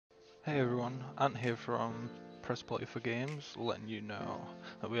Hey everyone, Ant here from Press Play for Games, letting you know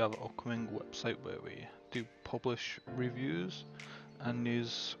that we have an upcoming website where we do publish reviews and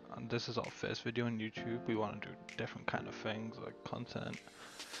news, and this is our first video on YouTube. We want to do different kind of things like content,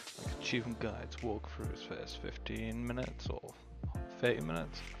 like achievement guides, walkthroughs, first 15 minutes or 30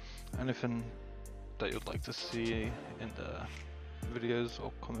 minutes, anything that you'd like to see in the videos or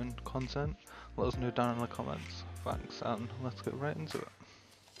upcoming content, let us know down in the comments. Thanks, and let's get right into it.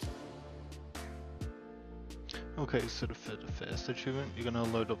 Okay, so for the first achievement, you're going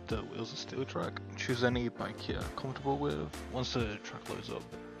to load up the Wheels of Steel track. Choose any bike you're comfortable with. Once the track loads up,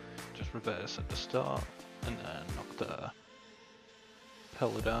 just reverse at the start, and then knock the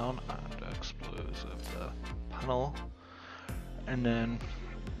pedal down and explosive the panel. And then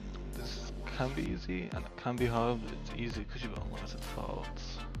this can be easy, and it can be hard. It's easy because you've got unlimited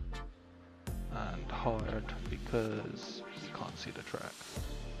faults, and hard because you can't see the track.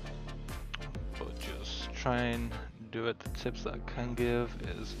 But just try and do it. The tips that I can give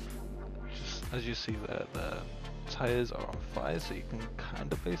is just as you see there, the tires are on fire, so you can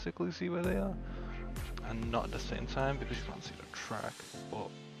kind of basically see where they are, and not at the same time because you can't see the track. But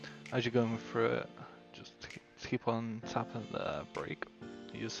as you're going through it, just keep on tapping the brake.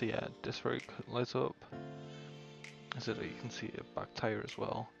 You'll see a disc brake light up, so that you can see your back tire as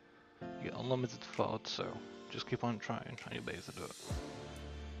well. You get unlimited faults, so just keep on trying and you'll be able to do it.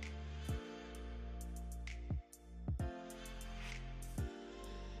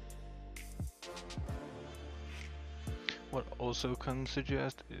 What I also can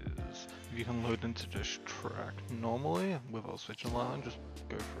suggest is if you can load into this track normally without switching line, just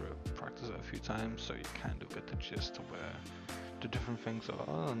go through it, practice it a few times so you kind of get the gist of where the different things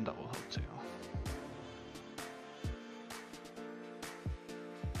are, and that will help too.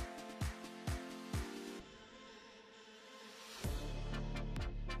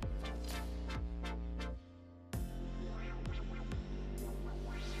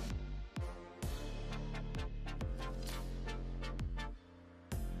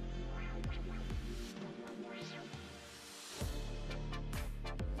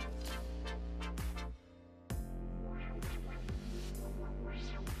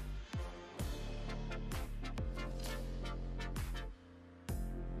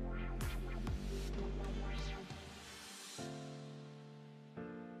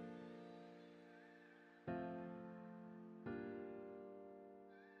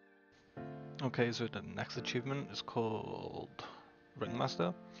 Okay, so the next achievement is called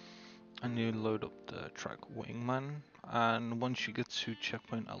Ringmaster, and you load up the track Wingman, and once you get to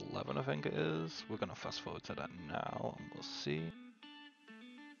checkpoint 11 I think it is, we're gonna fast forward to that now and we'll see.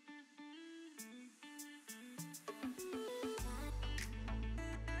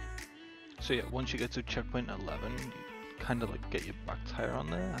 So yeah, once you get to checkpoint 11, you kind of like get your back tire on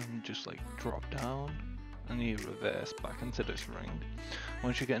there and just like drop down, and you reverse back into this ring.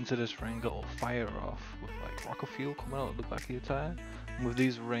 Once you get into this ring, it'll fire off with like rocket fuel coming out of the back of your tire. And with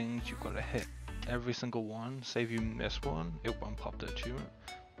these rings, you've got to hit every single one. Say if you miss one, it won't pop the achievement.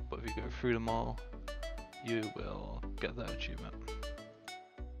 But if you go through them all, you will get that achievement.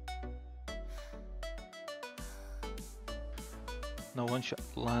 Now once you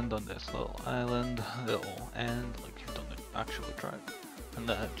land on this little island, it'll end like you've done the actual track, and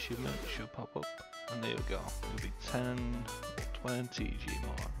that achievement should pop up, and there you go. It'll be 10 or 20 G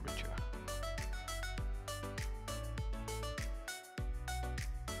more richer.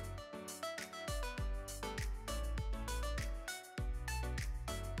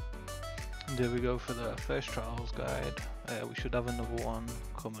 And there we go for the first trials guide. We should have another one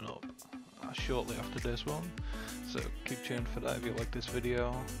coming up shortly after this one, so keep tuned for that. If you like this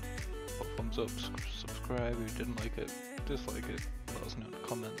video, put a thumbs up, subscribe. If you didn't like it, dislike it, let us know in the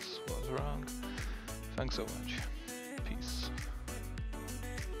comments what was wrong. Thanks so much. Peace.